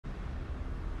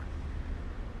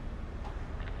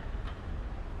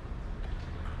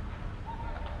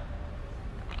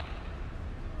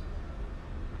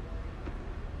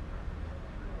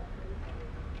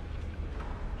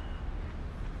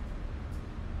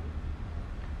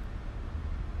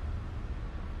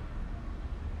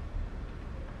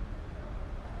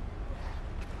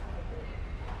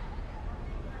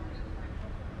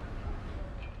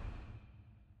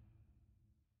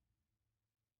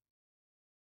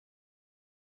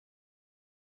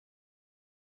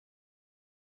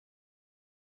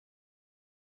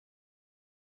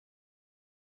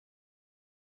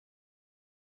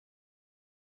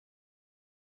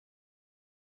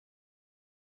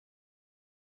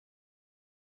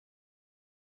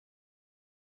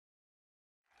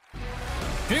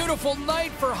Beautiful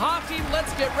night for hockey.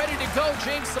 Let's get ready to go.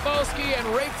 James Cebulski and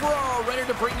Ray Ferraro ready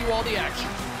to bring you all the action.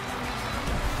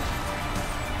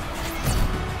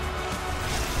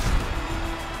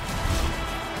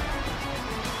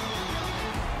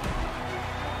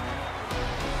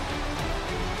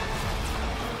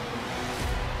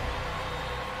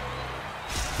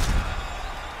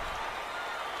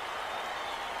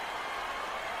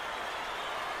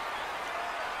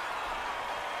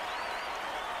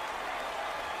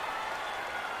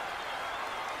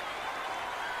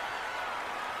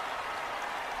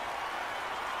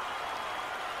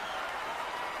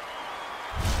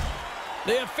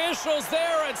 The officials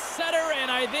there at center, and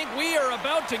I think we are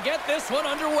about to get this one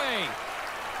underway.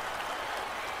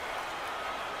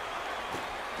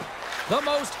 The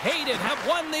most hated have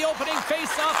won the opening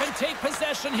face-off and take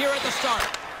possession here at the start.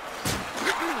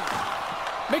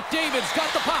 McDavid's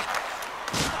got the puck.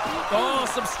 Oh,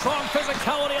 some strong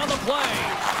physicality on the play.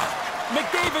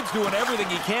 McDavid's doing everything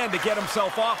he can to get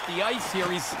himself off the ice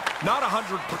here. He's not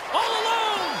 100%. All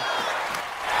alone!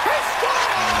 He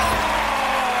scores!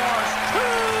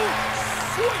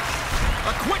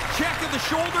 A quick check of the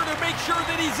shoulder to make sure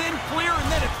that he's in clear, and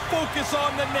then it's focus on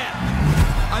the net.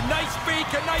 A nice fake,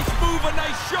 a nice move, a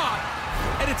nice shot,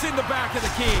 and it's in the back of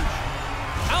the cage.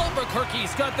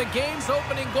 Albuquerque's got the game's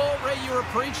opening goal. Ray, you were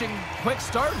preaching quick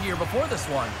start here before this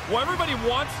one. Well, everybody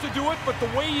wants to do it, but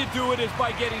the way you do it is by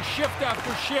getting shift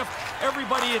after shift,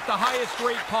 everybody at the highest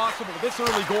rate possible. This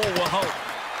early goal will help.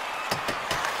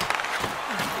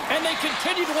 And they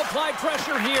continue to apply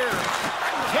pressure here.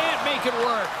 Can't make it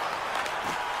work.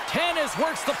 Tanis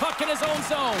works the puck in his own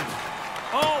zone.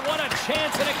 Oh, what a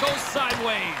chance, and it goes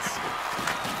sideways.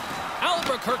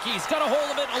 Albuquerque's got a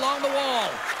hold of it along the wall.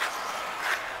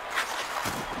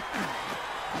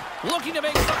 Looking to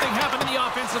make something happen in the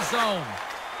offensive zone.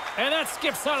 And that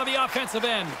skips out of the offensive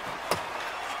end.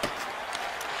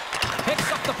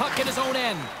 Picks up the puck in his own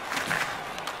end.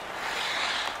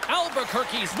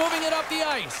 Albuquerque's moving it up the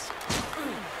ice.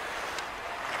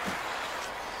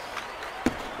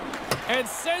 And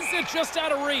sends it just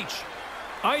out of reach.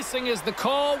 Icing is the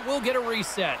call. We'll get a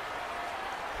reset.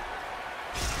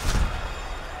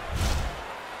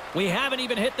 We haven't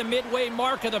even hit the midway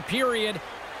mark of the period.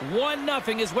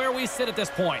 1-0 is where we sit at this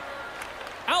point.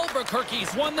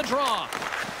 Albuquerque's won the draw.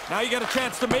 Now you got a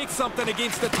chance to make something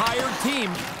against a tired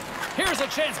team. Here's a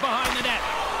chance behind the net.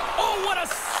 Oh, what a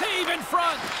save in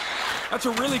front. That's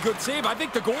a really good save. I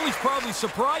think the goalie's probably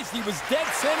surprised he was dead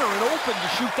center and open to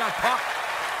shoot that puck.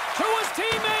 To his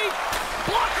teammate.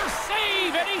 Blocker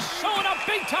save, and he's showing up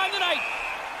big time tonight.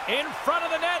 In front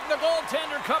of the net, the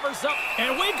goaltender covers up,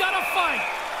 and we've got a fight.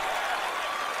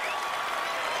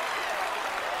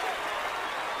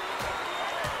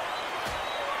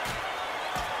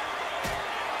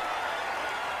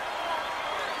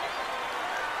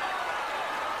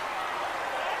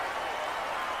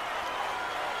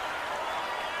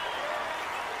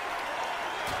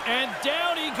 And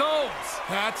down he goes.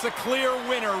 That's a clear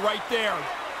winner right there.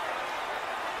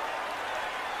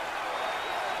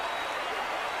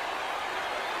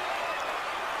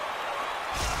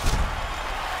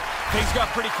 Things got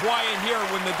pretty quiet here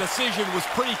when the decision was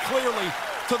pretty clearly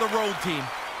to the road team.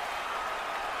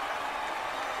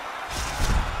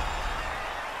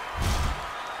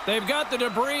 They've got the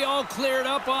debris all cleared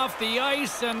up off the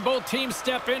ice, and both teams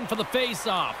step in for the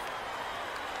face-off.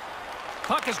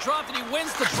 Puck is dropped, and he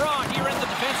wins the draw here in the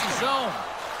defensive zone.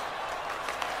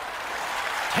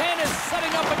 Tanis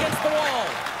setting up against the wall.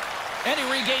 And he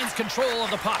regains control of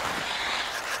the puck.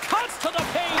 Cuts to the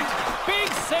paint.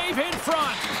 Big save in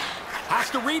front. Has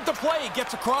to read the play.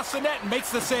 Gets across the net and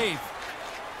makes the save.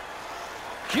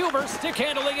 Huber stick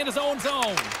handling in his own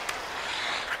zone.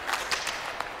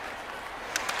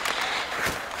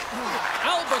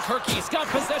 Albuquerque's got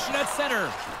possession at center.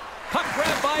 Puck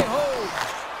grabbed by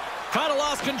Hogue. Kind of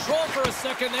lost control for a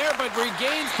second there, but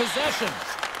regains possession.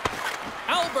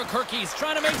 Albuquerque's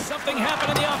trying to make something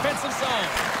happen in the offensive zone.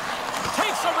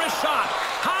 Takes a wrist shot.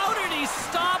 How did he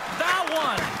stop that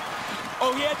one?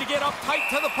 Oh, he had to get up tight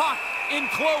to the puck. In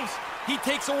close. He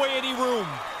takes away any room.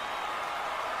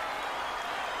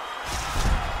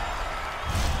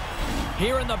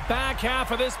 Here in the back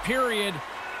half of this period,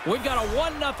 we've got a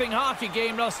 1-0 hockey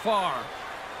game thus far.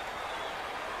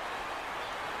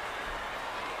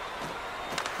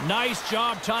 Nice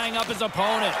job tying up his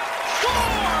opponent.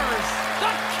 Scores!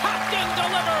 The captain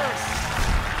delivers!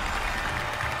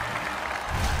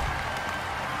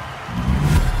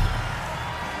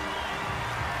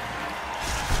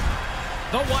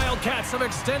 The Wildcats have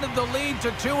extended the lead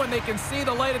to 2, and they can see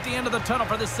the light at the end of the tunnel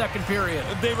for this second period.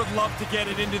 They would love to get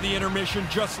it into the intermission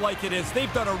just like it is.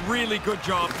 They've done a really good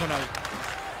job tonight.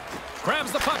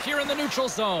 Grabs the puck here in the neutral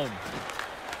zone.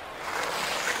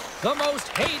 The most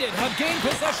hated have gained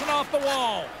possession off the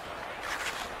wall.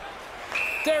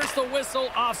 There's the whistle.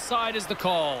 Offside is the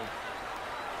call.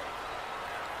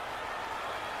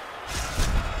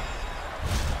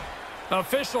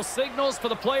 Official signals for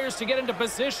the players to get into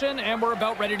position, and we're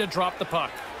about ready to drop the puck.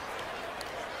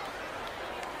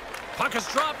 Puck is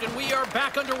dropped, and we are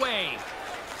back underway.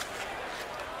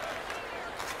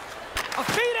 A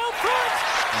feed out front.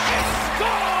 It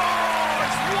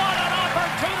scores! What an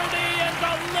opportunity, and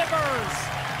delivers!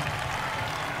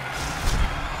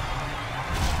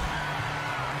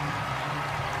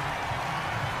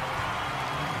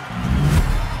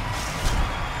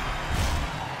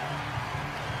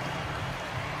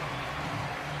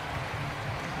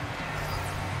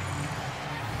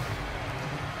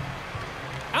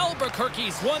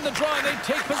 Albuquerque's won the draw, and they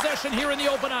take possession here in the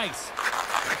open ice.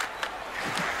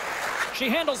 She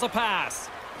handles the pass.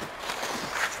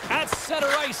 At center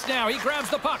ice now, he grabs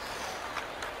the puck.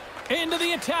 Into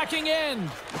the attacking end.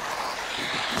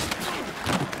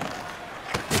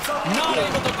 Not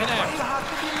able to connect.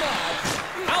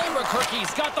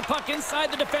 Albuquerque's got the puck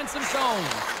inside the defensive zone.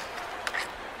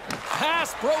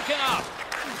 Pass broken up.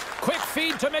 Quick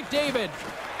feed to McDavid.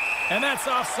 And that's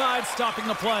offside, stopping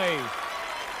the play.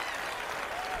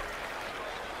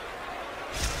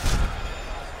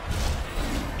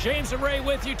 James and Ray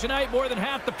with you tonight. More than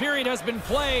half the period has been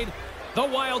played. The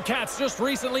Wildcats just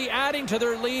recently adding to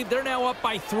their lead. They're now up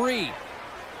by 3.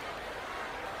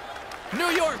 New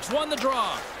York's won the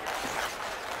draw.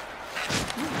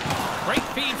 Great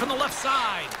feed from the left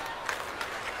side.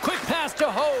 Quick pass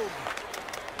to Hogue.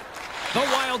 The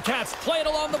Wildcats play it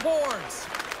along the boards.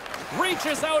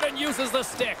 Reaches out and uses the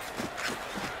stick.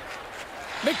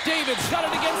 McDavid's got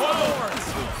it against the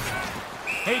boards.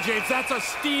 Hey, James, that's a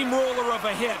steamroller of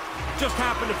a hit. Just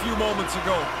happened a few moments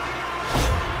ago.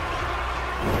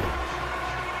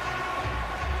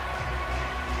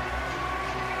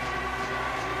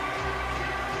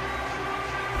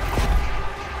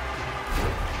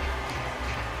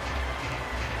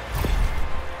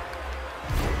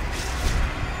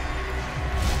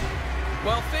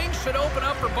 Well, things should open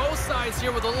up for both sides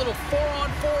here with a little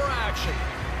 4-on-4 action.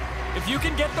 If you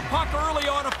can get the puck early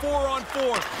on a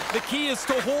 4-on-4, the key is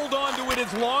to hold on to it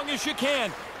as long as you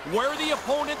can. Wear the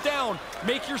opponent down.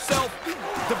 Make yourself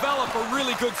develop a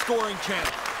really good scoring chance.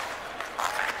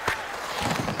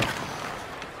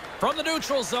 From the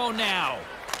neutral zone now.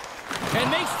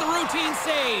 And makes the routine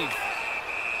save.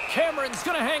 Cameron's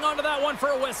going to hang on to that one for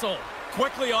a whistle.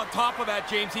 Quickly on top of that,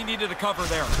 James, he needed a cover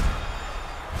there.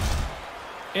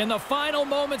 In the final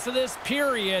moments of this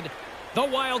period, the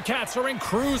Wildcats are in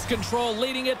cruise control,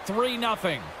 leading it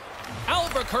 3-0.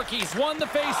 Albuquerque's won the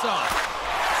faceoff.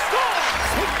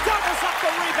 Scores! He doubles up the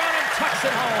rebound and tucks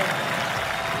it home.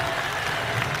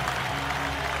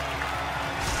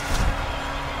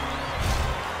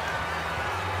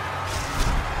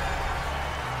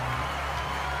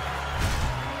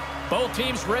 Both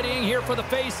teams readying here for the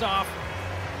faceoff.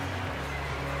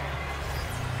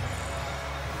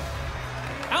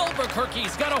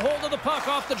 Albuquerque's got a hold of the puck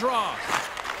off the draw.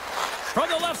 From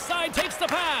the left side, takes the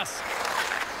pass.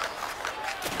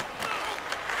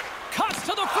 Cuts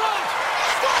to the front.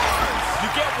 Scores!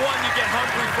 You get one, you get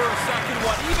hungry for a second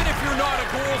one. Even if you're not a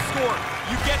goal scorer,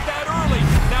 you get that early.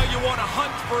 Now you want to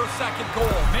hunt for a second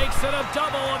goal. Makes it a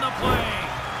double on the play.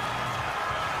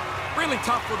 Really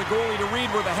tough for the goalie to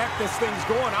read where the heck this thing's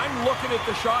going. I'm looking at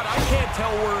the shot. I can't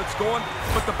tell where it's going,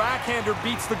 but the backhander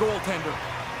beats the goaltender.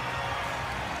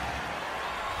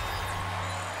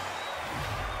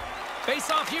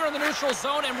 Face off here in the neutral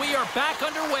zone, and we are back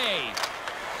underway.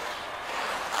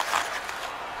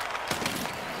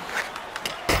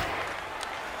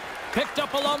 Picked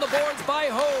up along the boards by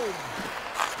Hogue.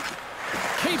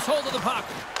 Keeps hold of the puck.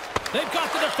 They've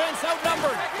got the defense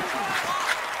outnumbered.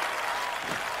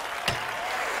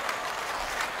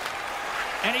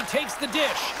 And he takes the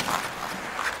dish.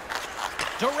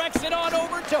 Directs it on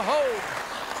over to Hogue.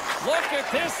 Look at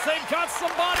this. They've got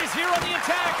some bodies here on the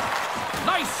attack.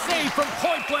 Nice save from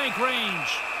point-blank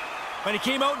range. But he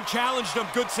came out and challenged him.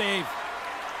 Good save.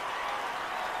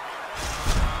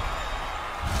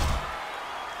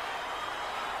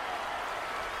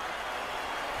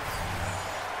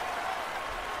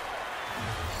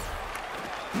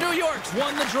 New York's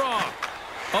won the draw.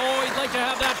 Oh, he'd like to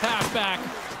have that pass back.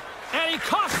 And he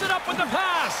coughs it up with the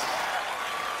pass.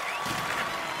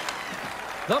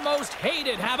 The most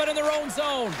hated have it in their own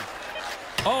zone.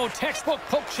 Oh, textbook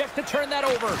poke check to turn that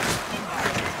over.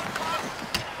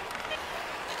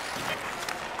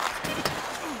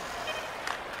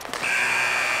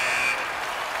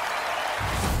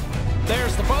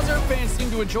 There's the buzzer. Fans seem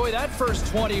to enjoy that first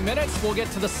 20 minutes. We'll get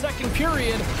to the second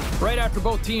period right after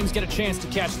both teams get a chance to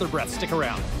catch their breath. Stick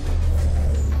around.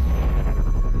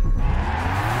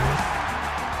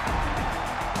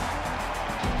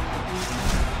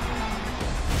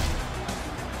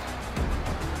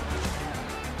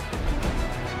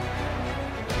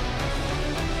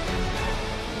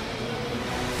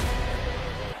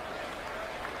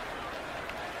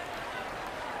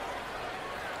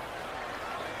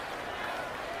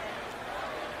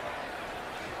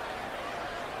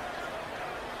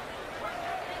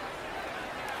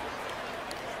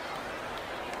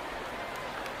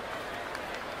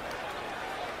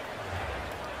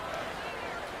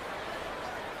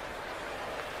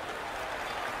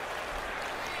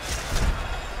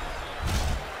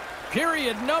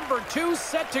 Period number 2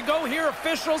 set to go here.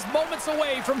 Officials moments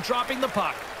away from dropping the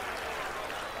puck.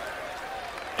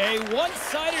 A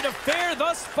one-sided affair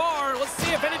thus far. Let's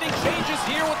see if anything changes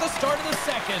here with the start of the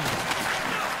second.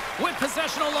 With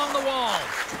possession along the wall.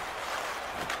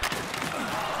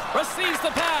 Receives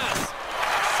the pass.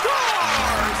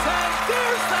 Scores! And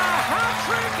there's the hat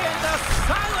trick and to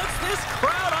silence this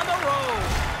crowd on the road.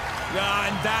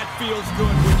 And that feels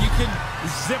good when you can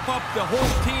zip up the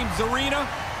whole team's arena.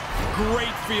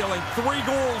 Great feeling. 3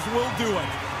 goals will do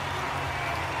it.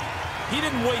 He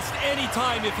didn't waste any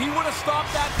time. If he would have stopped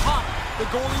that puck, the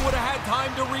goalie would have had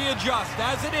time to readjust.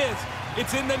 As it is,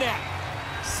 it's in the net.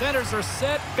 Centers are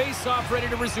set. Face-off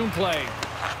ready to resume play.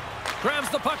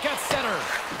 Grabs the puck at center.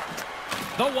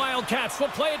 The Wildcats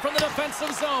will play it from the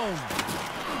defensive zone.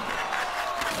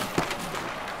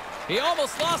 He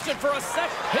almost lost it for a sec.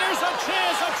 Here's a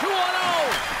chance, a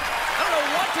 2-on-0. I don't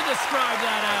know what to describe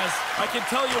that as. I can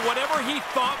tell you, whatever he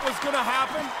thought was going to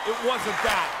happen, it wasn't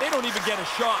that. They don't even get a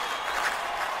shot.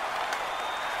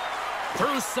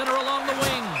 Through center along the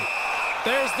wing.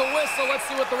 There's the whistle. Let's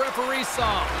see what the referee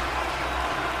saw.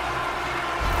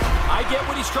 I get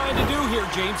what he's trying to do here,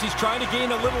 James. He's trying to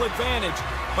gain a little advantage,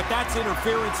 but that's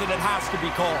interference and it has to be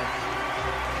called.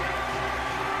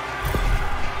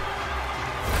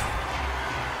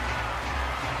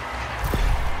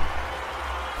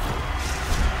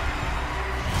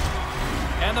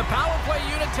 And the power play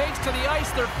unit takes to the ice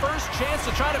their first chance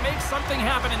to try to make something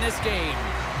happen in this game.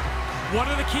 One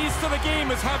of the keys to the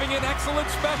game is having an excellent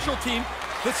special team.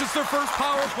 This is their first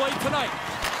power play tonight.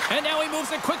 And now he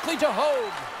moves it quickly to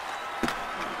Hogue.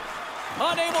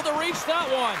 Unable to reach that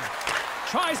one.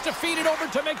 Tries to feed it over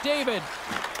to McDavid.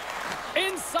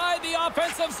 Inside the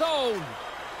offensive zone.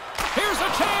 Here's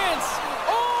a chance.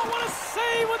 Oh, what a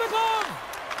save with a glove.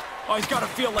 Oh, he's got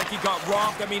to feel like he got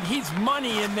robbed. I mean, he's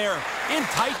money in there. In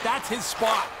tight, that's his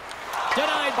spot.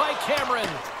 Denied by Cameron.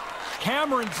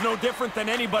 Cameron's no different than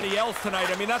anybody else tonight.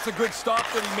 I mean, that's a good stop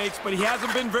that he makes, but he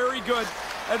hasn't been very good,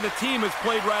 and the team has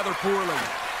played rather poorly.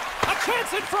 A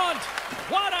chance in front.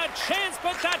 What a chance,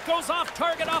 but that goes off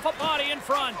target off a body in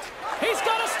front. He's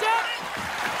got a step.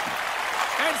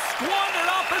 And squandered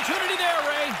opportunity there,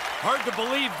 Ray. Hard to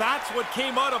believe that's what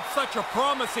came out of such a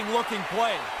promising-looking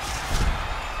play.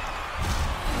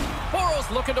 Boro's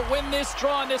looking to win this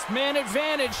draw on this man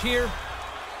advantage here.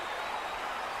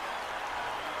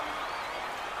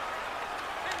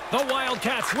 The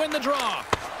Wildcats win the draw.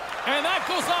 And that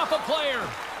goes off a player.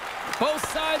 Both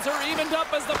sides are evened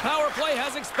up as the power play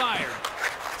has expired.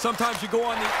 Sometimes you go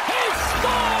on the... He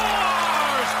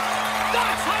scores!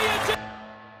 That's how you do